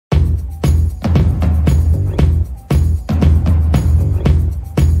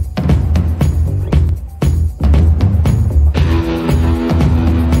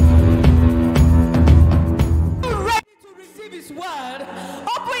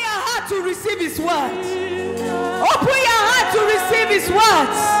to receive his word. Open your heart to receive his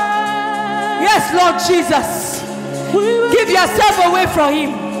words. Yes, Lord Jesus. Give yourself away from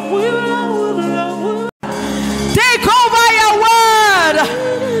him. Take over your word.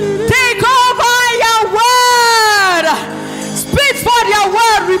 Take over your word. Speak for your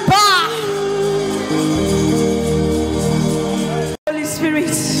word, Repa. Holy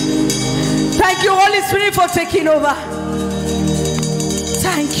Spirit. Thank you, Holy Spirit, for taking over.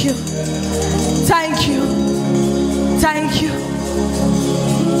 Thank you. Thank you. Thank you.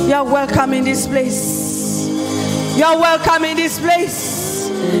 You're welcome in this place. You're welcome in this place.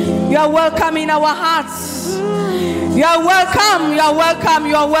 You're welcome in our hearts. You're welcome. You're welcome.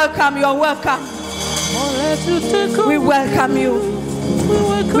 You're welcome. You're welcome. We welcome you.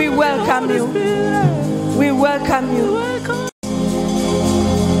 We welcome you. We welcome you.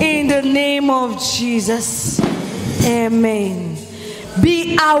 In the name of Jesus. Amen.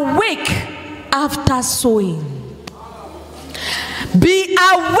 Be awake after sowing. Be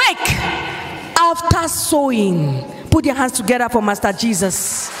awake after sowing. Put your hands together for Master Jesus.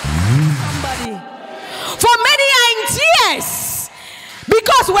 Somebody. For many are in tears,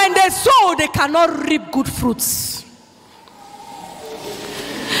 because when they sow, they cannot reap good fruits.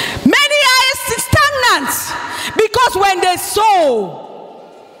 Many are stagnant, because when they sow,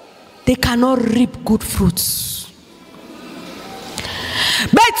 they cannot reap good fruits.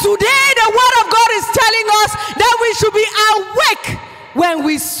 But today the word of God is telling us that we should be awake when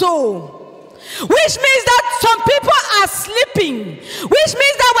we sow. Which means that some people are sleeping. Which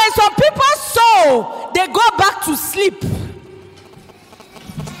means that when some people sow, they go back to sleep.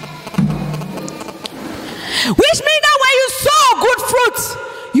 Which means that when you sow good fruits,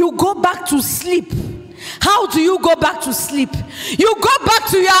 you go back to sleep. How do you go back to sleep? You go back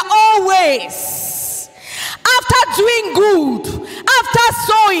to your old ways. After doing good, after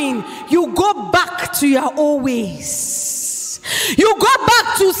sowing, you go back to your old ways. You go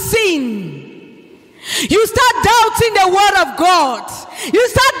back to sin. You start doubting the word of God. You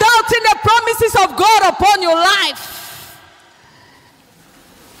start doubting the promises of God upon your life.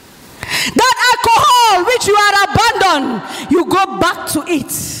 That alcohol which you had abandoned, you go back to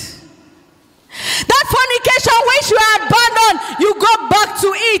it. That fornication which you had abandoned, you go back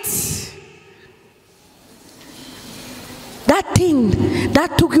to it. That thing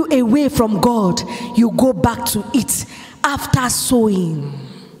that took you away from God, you go back to it after sowing.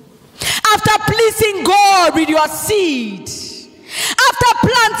 After pleasing God with your seed. After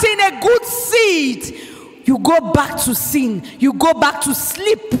planting a good seed, you go back to sin. You go back to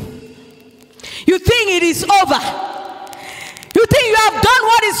sleep. You think it is over. You think you have done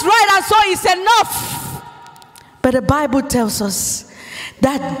what is right and so it's enough. But the Bible tells us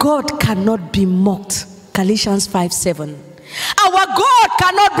that God cannot be mocked. Galatians 5:7. Our God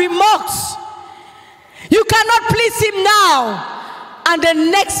cannot be mocked. You cannot please him now, and the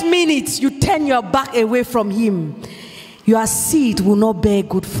next minute you turn your back away from him. Your seed will not bear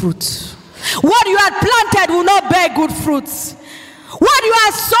good fruit. What you had planted will not bear good fruits. What you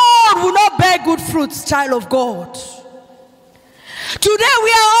have sown will not bear good fruits, child of God. Today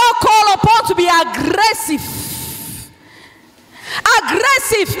we are all called upon to be aggressive.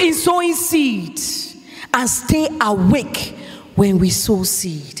 Aggressive in sowing seed. And stay awake when we sow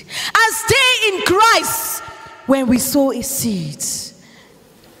seed. And stay in Christ when we sow a seed.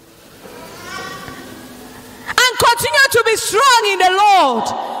 And continue to be strong in the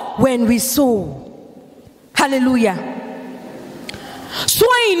Lord when we sow. Hallelujah.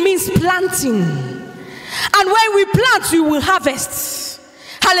 Sowing means planting. And when we plant, you will harvest.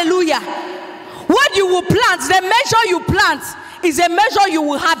 Hallelujah. What you will plant, the measure you plant is a measure you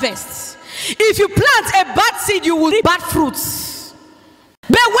will harvest. If you plant a bad seed, you will reap bad fruits.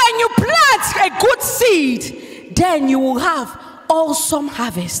 But when you plant a good seed, then you will have awesome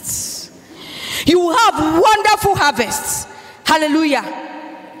harvests. You will have wonderful harvests. Hallelujah.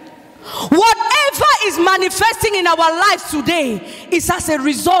 Whatever is manifesting in our lives today is as a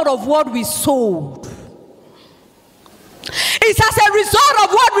result of what we sowed. It's as a result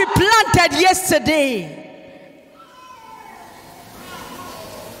of what we planted yesterday.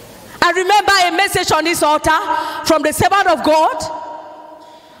 I remember a message on this altar from the servant of God.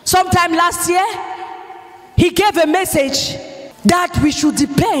 Sometime last year, he gave a message that we should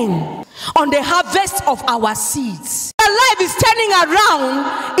depend on the harvest of our seeds. Your life is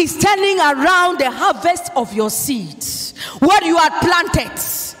turning around the harvest of your seeds. What you had planted.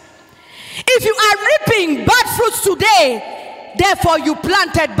 If you are reaping bad fruits today, therefore you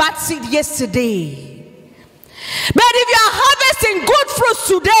planted bad seed yesterday. But if you are harvesting good fruits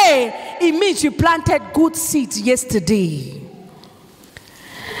today, it means you planted good seeds yesterday.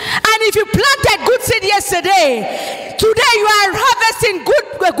 And good seed yesterday, today you are harvesting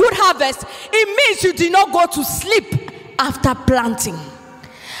a good harvest. It means you did not go to sleep after planting.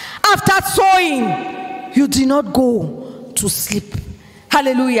 After sowing, you did not go to sleep.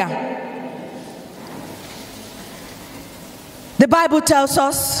 Hallelujah. The Bible tells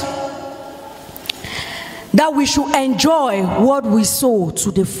us that we should enjoy what we sow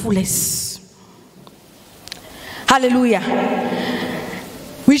to the fullest. Hallelujah.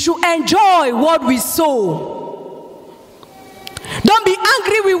 We should enjoy what we sow. Don't be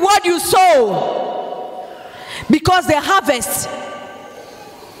angry with what you sow, because the harvest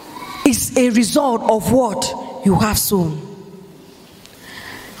is a result of what you have sown.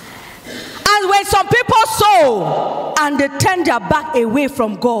 And when some people sow and they turn their back away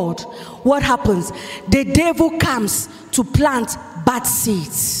from God, what happens? The devil comes to plant bad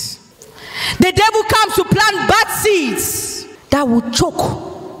seeds. The devil comes to plant bad seeds that will choke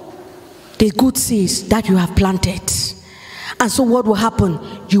the good seeds that you have planted. And so what will happen?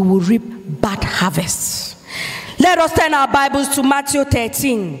 You will reap bad harvests. Let us turn our Bibles to Matthew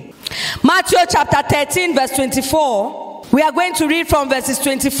 13. Matthew chapter 13 verse 24. We are going to read from verses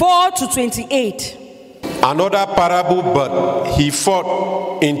 24 to 28. Another parable, but he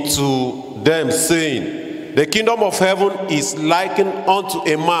fought into them, saying, the kingdom of heaven is likened unto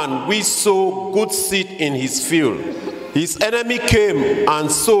a man which sowed good seed in his field. His enemy came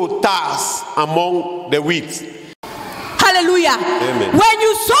and sowed tares among the wheat. Hallelujah. Amen. When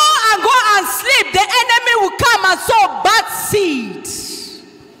you sow and go and sleep, the enemy will come and sow bad seed.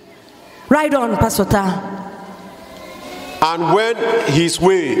 Right on, Pastor Ta. And went his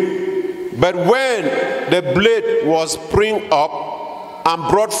way. But when the blade was spring up and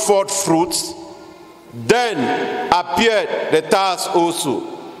brought forth fruits, then appeared the tares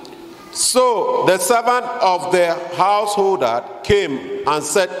also. So the servant of the householder came and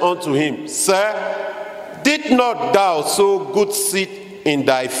said unto him, Sir, did not thou sow good seed in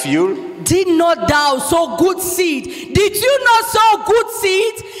thy field? Did not thou sow good seed? Did you not sow good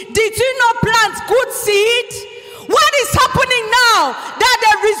seed? Did you not plant good seed? What is happening now that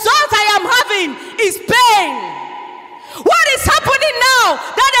the result I am having is pain? What is happening now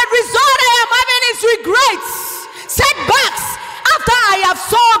that the result I am having is regrets, setbacks, after I have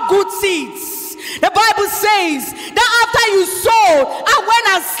sown good seeds? The Bible says that after you sowed and went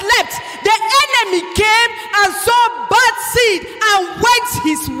and slept, the enemy came and sowed bad seed and went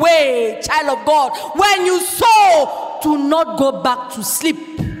his way. Child of God, when you sow, do not go back to sleep.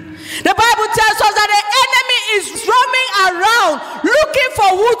 The Bible tells us that the enemy is roaming around looking for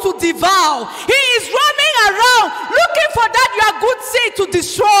who to devour. He is roaming around looking for that your good seed to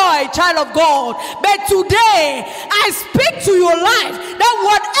destroy, child of God. But today, I speak to your life that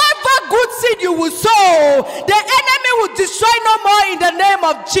whatever good seed you will sow, the enemy will destroy no more in the name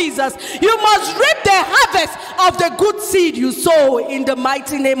of Jesus. You must reap the harvest of the good seed you sow in the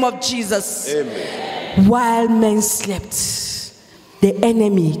mighty name of Jesus. Amen. While men slept, the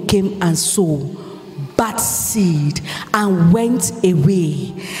enemy came and sowed bad seed and went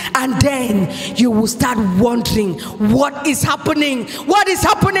away. And then you will start wondering, what is happening? What is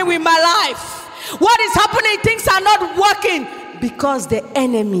happening with my life? What is happening? Things are not working. Because the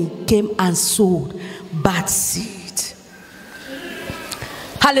enemy came and sowed bad seed.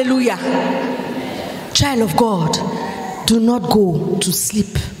 Hallelujah. Child of God, do not go to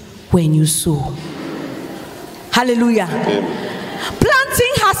sleep when you sow. Hallelujah. Amen.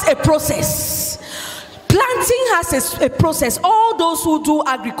 Planting has a process. Planting has a process. All those who do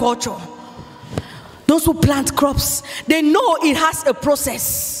agriculture, those who plant crops, they know it has a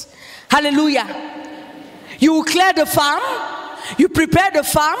process. Hallelujah. You will clear the farm. You prepare the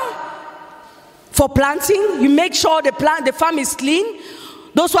farm for planting. You make sure the farm is clean.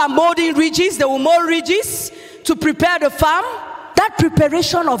 Those who are mowing ridges, they will mow ridges to prepare the farm. That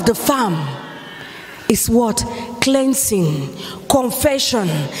preparation of the farm is what? Cleansing, confession,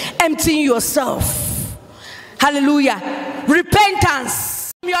 emptying yourself. Hallelujah.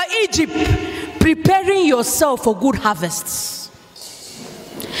 Repentance. You are Egypt, preparing yourself for good harvests.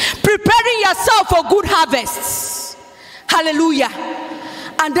 Preparing yourself for good harvests. Hallelujah.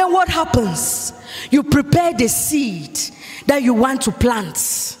 And then what happens? You prepare the seed that you want to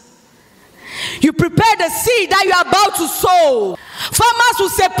plant. You prepare the seed that you are about to sow. Farmers will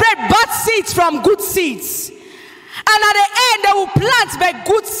separate bad seeds from good seeds. And at the end, they will plant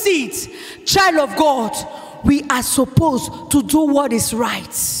the good seeds. Child of God, we are supposed to do what is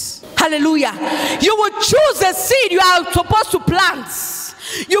right. Hallelujah. You will choose the seed you are supposed to plant.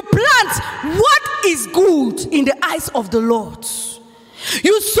 You plant what is good in the eyes of the Lord.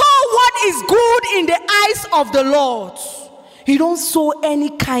 You sow what is good in the eyes of the Lord. You don't sow any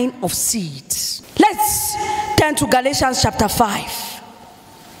kind of seed. Let's turn to Galatians chapter 5.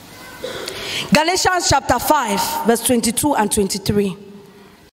 Galatians chapter 5, verse 22 and 23. The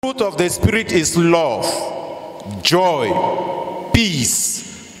fruit of the Spirit is love, joy,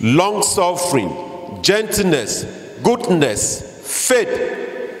 peace, long-suffering, gentleness, goodness,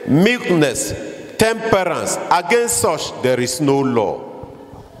 faith, meekness, temperance. Against such there is no law.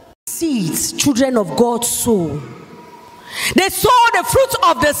 Seeds, children of God sow. They sow the fruit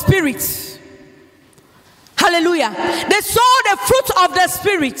of the Spirit. Hallelujah. They sow the fruit of the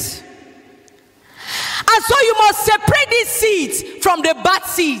Spirit. And so you must separate these seeds from the bad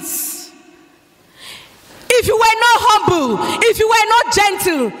seeds. If you were not humble, if you were not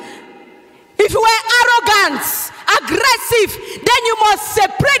gentle, if you were arrogant, aggressive, then you must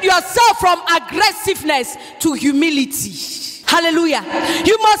separate yourself from aggressiveness to humility. Hallelujah.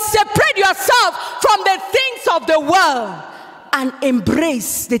 You must separate yourself from the things of the world and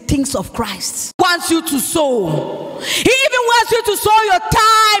embrace the things of Christ. He wants you to sow. He even wants you to sow your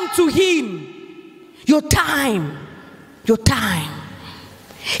time to Him. Your time. Your time.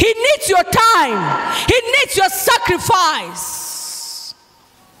 He needs your time. He needs your sacrifice.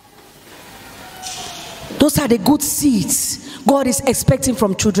 Those are the good seeds God is expecting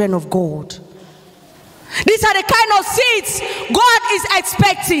from children of God. These are the kind of seeds God is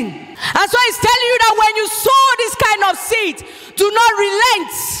expecting. And so He's telling you that when you sow this kind of seed, do not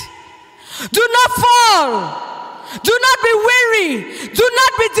relent. Do not fall. Do not be weary. Do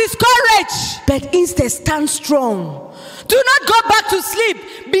not be discouraged. But instead stand strong. Do not go back to sleep.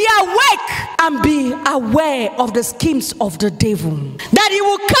 Be awake and be aware of the schemes of the devil. That he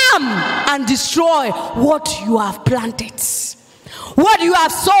will come and destroy what you have planted. What you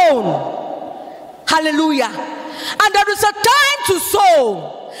have sown. Hallelujah. And there is a time to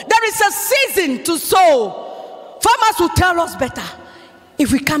sow. There is a season to sow. Farmers will tell us better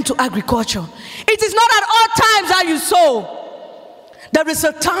if we come to agriculture. It is not at all times that you sow. There is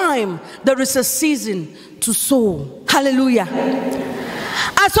a time, there is a season to sow. Hallelujah.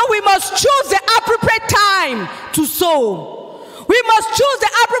 And so we must choose the appropriate time to sow. We must choose the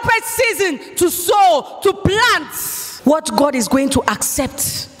appropriate season to sow, to plant what God is going to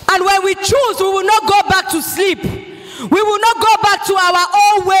accept. And when we choose, we will not go back to sleep. We will not go back to our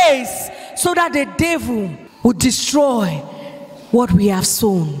old ways, so that the devil will destroy what we have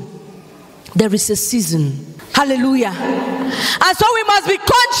sown. There is a season. Hallelujah. And so we must be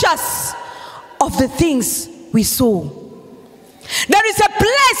conscious of the things we sow. There is a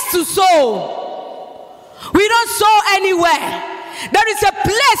place to sow. We don't sow anywhere. There is a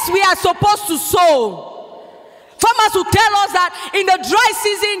place we are supposed to sow. Farmers will tell us that in the dry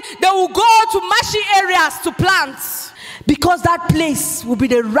season, they will go to marshy areas to plant. Because that place will be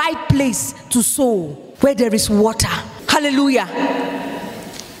the right place to sow, where there is water. Hallelujah.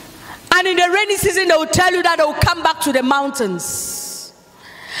 And in the rainy season, they will tell you that they will come back to the mountains.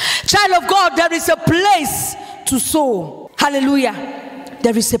 Child of God, there is a place to sow. Hallelujah.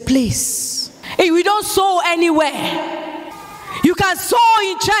 There is a place. Hey, we don't sow anywhere. You can sow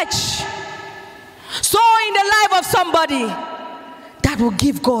in church. Sow in the life of somebody. That will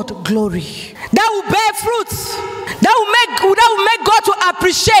give God glory. That will bear fruits. That will make God to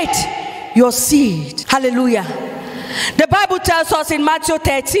appreciate your seed. Hallelujah. The Bible tells us in Matthew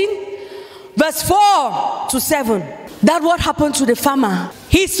 13, verse 4 to 7, that what happened to the farmer?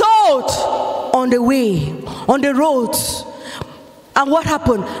 He sowed on the way, on the roads. And what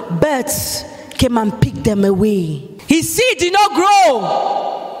happened? Birds came and picked them away. His seed did not grow.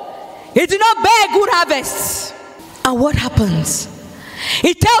 It did not bear good harvests. And what happens?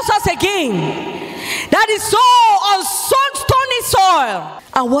 It tells us again that he sowed on stony soil.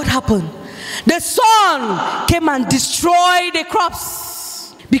 And what happened? The sun came and destroyed the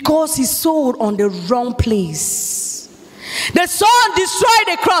crops because he sowed on the wrong place. The sun destroyed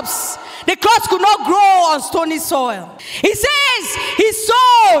the crops. The crops could not grow on stony soil. He says he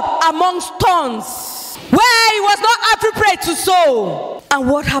sowed among stones where it was not appropriate to sow. And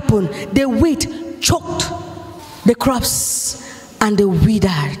what happened? The wheat choked the crops and they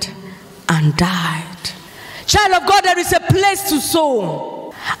withered and died. Child of God, there is a place to sow.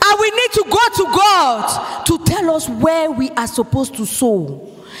 And we need to go to God to tell us where we are supposed to sow.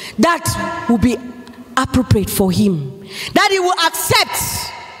 That will be appropriate for Him. That He will accept.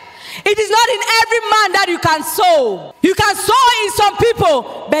 It is not in every man that you can sow. You can sow in some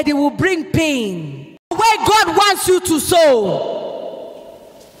people, but it will bring pain. Where God wants you to sow.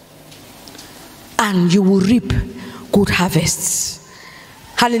 And you will reap good harvests.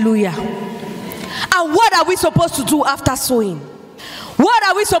 Hallelujah. And what are we supposed to do after sowing? What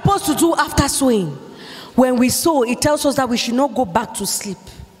are we supposed to do after sowing? When we sow, it tells us that we should not go back to sleep.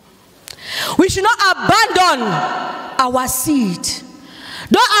 We should not abandon our seed.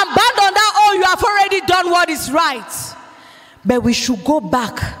 Don't abandon that, oh, you have already done what is right. But we should go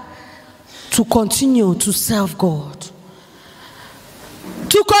back to continue to serve God,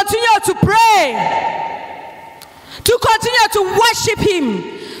 to continue to pray, to continue to worship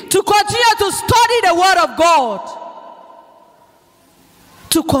Him, to continue to study the Word of God,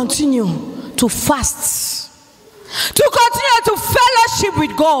 to continue to fast, to continue to fellowship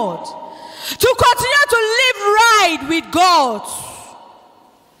with God, to continue to live right with God.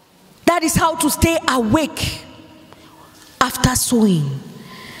 That is how to stay awake after sowing.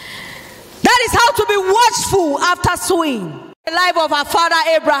 That is how to be watchful after sowing. The life of our father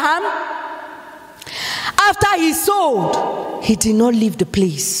Abraham, after he sowed, he did not leave the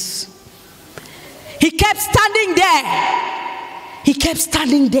place. He kept standing there. He kept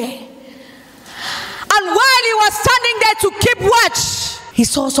standing there. And while he was standing there to keep watch, he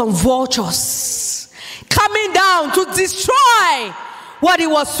saw some vultures coming down to destroy what he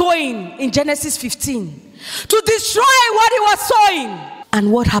was sowing in Genesis 15. To destroy what he was sowing.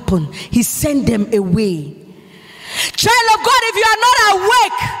 And what happened? He sent them away. Child of God, if you are not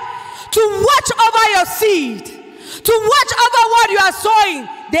awake to watch over your seed, to watch over what you are sowing,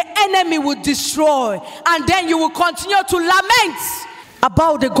 the enemy will destroy. And then you will continue to lament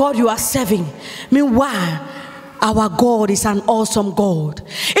about the God you are serving. Meanwhile, our God is an awesome God.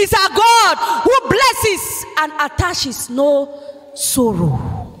 It's a God who blesses and attaches no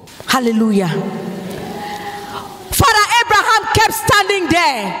sorrow. Hallelujah. Father Abraham kept standing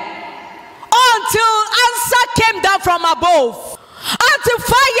there until answer came down from above, until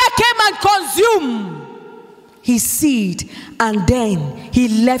fire came and consumed his seed, and then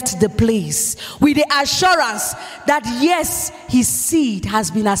he left the place with the assurance that yes, his seed has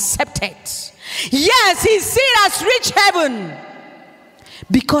been accepted. Yes, his seed has reached heaven.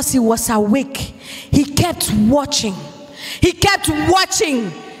 Because he was awake, he kept watching. He kept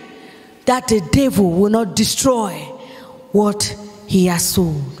watching that the devil will not destroy what he has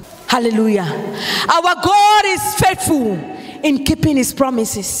sown. Hallelujah. Our God is faithful in keeping his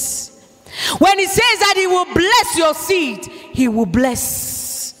promises. When he says that he will bless your seed, he will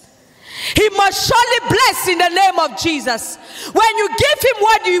bless. He must surely bless in the name of Jesus. When you give him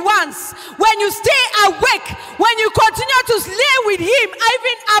what he wants, when you stay awake, when you continue to live with him,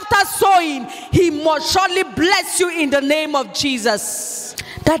 even after sowing, he must surely bless you in the name of Jesus.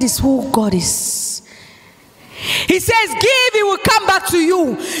 That is who God is. He says, give, he will come back to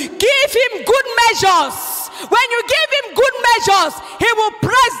you. Give him good measures. When you give him good measures, he will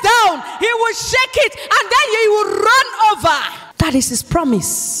press down, he will shake it, and then he will run over. That is his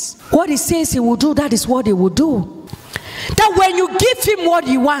promise. What he says he will do, that is what he will do. That when you give him what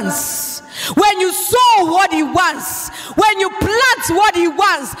he wants, when you sow what he wants, when you plant what he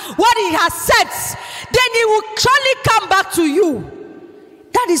wants, what he has set, then he will surely come back to you.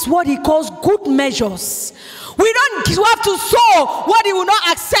 That is what he calls good measures. We don't have to sow what he will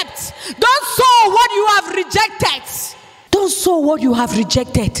not accept. Don't sow what you have rejected. Don't sow what you have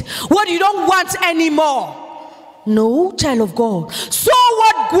rejected, what you don't want anymore. No, child of God. Sow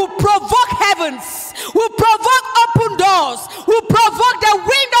what will provoke heavens, will provoke open doors, will provoke the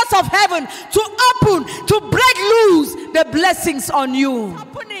windows of heaven to open, to break loose the blessings on you.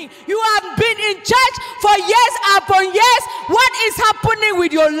 You have been in church for years upon years. What is happening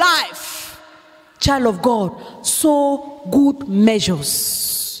with your life? Child of God, sow good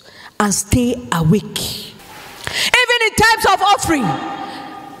measures and stay awake. Even in times of offering,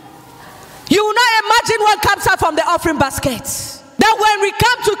 you will not imagine what comes out from the offering basket. That when we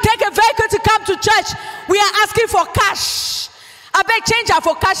come to take a vehicle to come to church, we are asking for cash. I beg change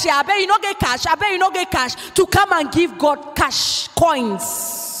for cash here. I beg you not get cash. I beg you not get cash. To come and give God cash,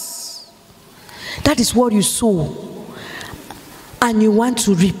 coins. That is what you sow. And you want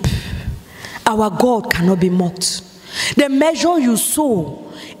to reap. Our God cannot be mocked. The measure you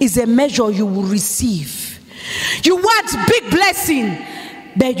sow is a measure you will receive. You want big blessing,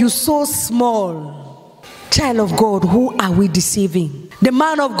 but you sow small. Child of God, who are we deceiving? The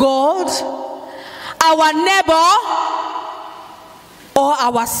man of God, our neighbor, or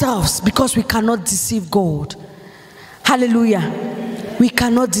ourselves? Because we cannot deceive God. Hallelujah. We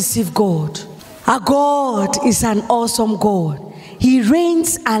cannot deceive God. Our God is an awesome God. He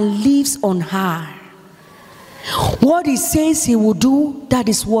reigns and lives on high. What he says he will do, that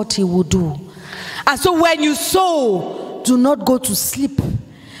is what he will do. And so when you sow, do not go to sleep,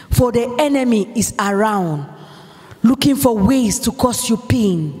 for the enemy is around, looking for ways to cause you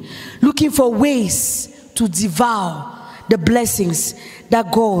pain, looking for ways to devour the blessings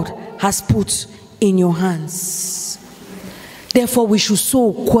that God has put in your hands. Therefore, we should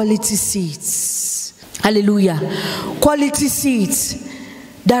sow quality seeds. Hallelujah. Quality seeds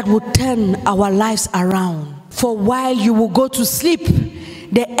that will turn our lives around. For while you will go to sleep,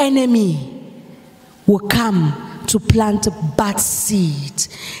 the enemy will come to plant bad seed.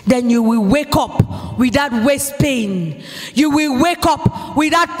 Then you will wake up with that waist pain. You will wake up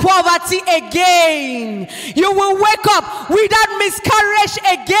with that poverty again. You will wake up with that miscarriage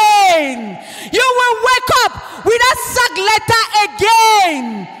again. You will wake up with that sack letter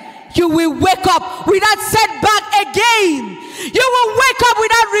again. You will wake up with that setback again. You will wake up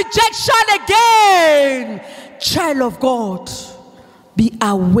with that rejection again. Child of God, be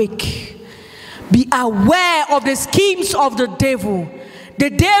awake. Be aware of the schemes of the devil. The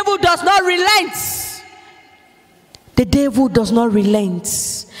devil does not relent. The devil does not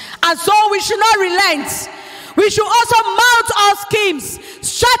relent. And so we should not relent. We should also mount our schemes,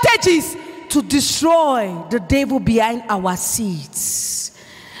 strategies to destroy the devil behind our seeds.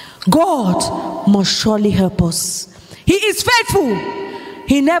 God must surely help us. He is faithful.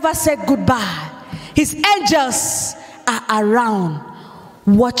 He never said goodbye. His angels are around,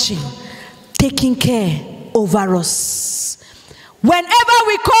 watching, taking care over us. Whenever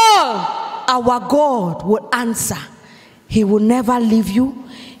we call, our God will answer. He will never leave you.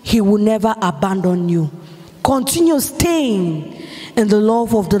 He will never abandon you. Continue staying in the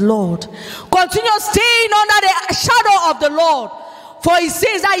love of the Lord. Continue staying under the shadow of the Lord. For he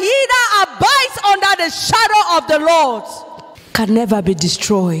says that he that abides under the shadow of the Lord can never be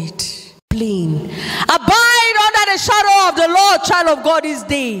destroyed. Plain. Abide under the shadow of the Lord, child of God, this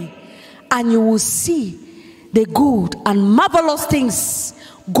day. And you will see the good and marvelous things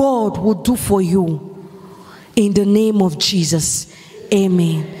God will do for you. In the name of Jesus.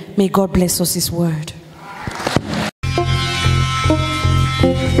 Amen. May God bless us his word.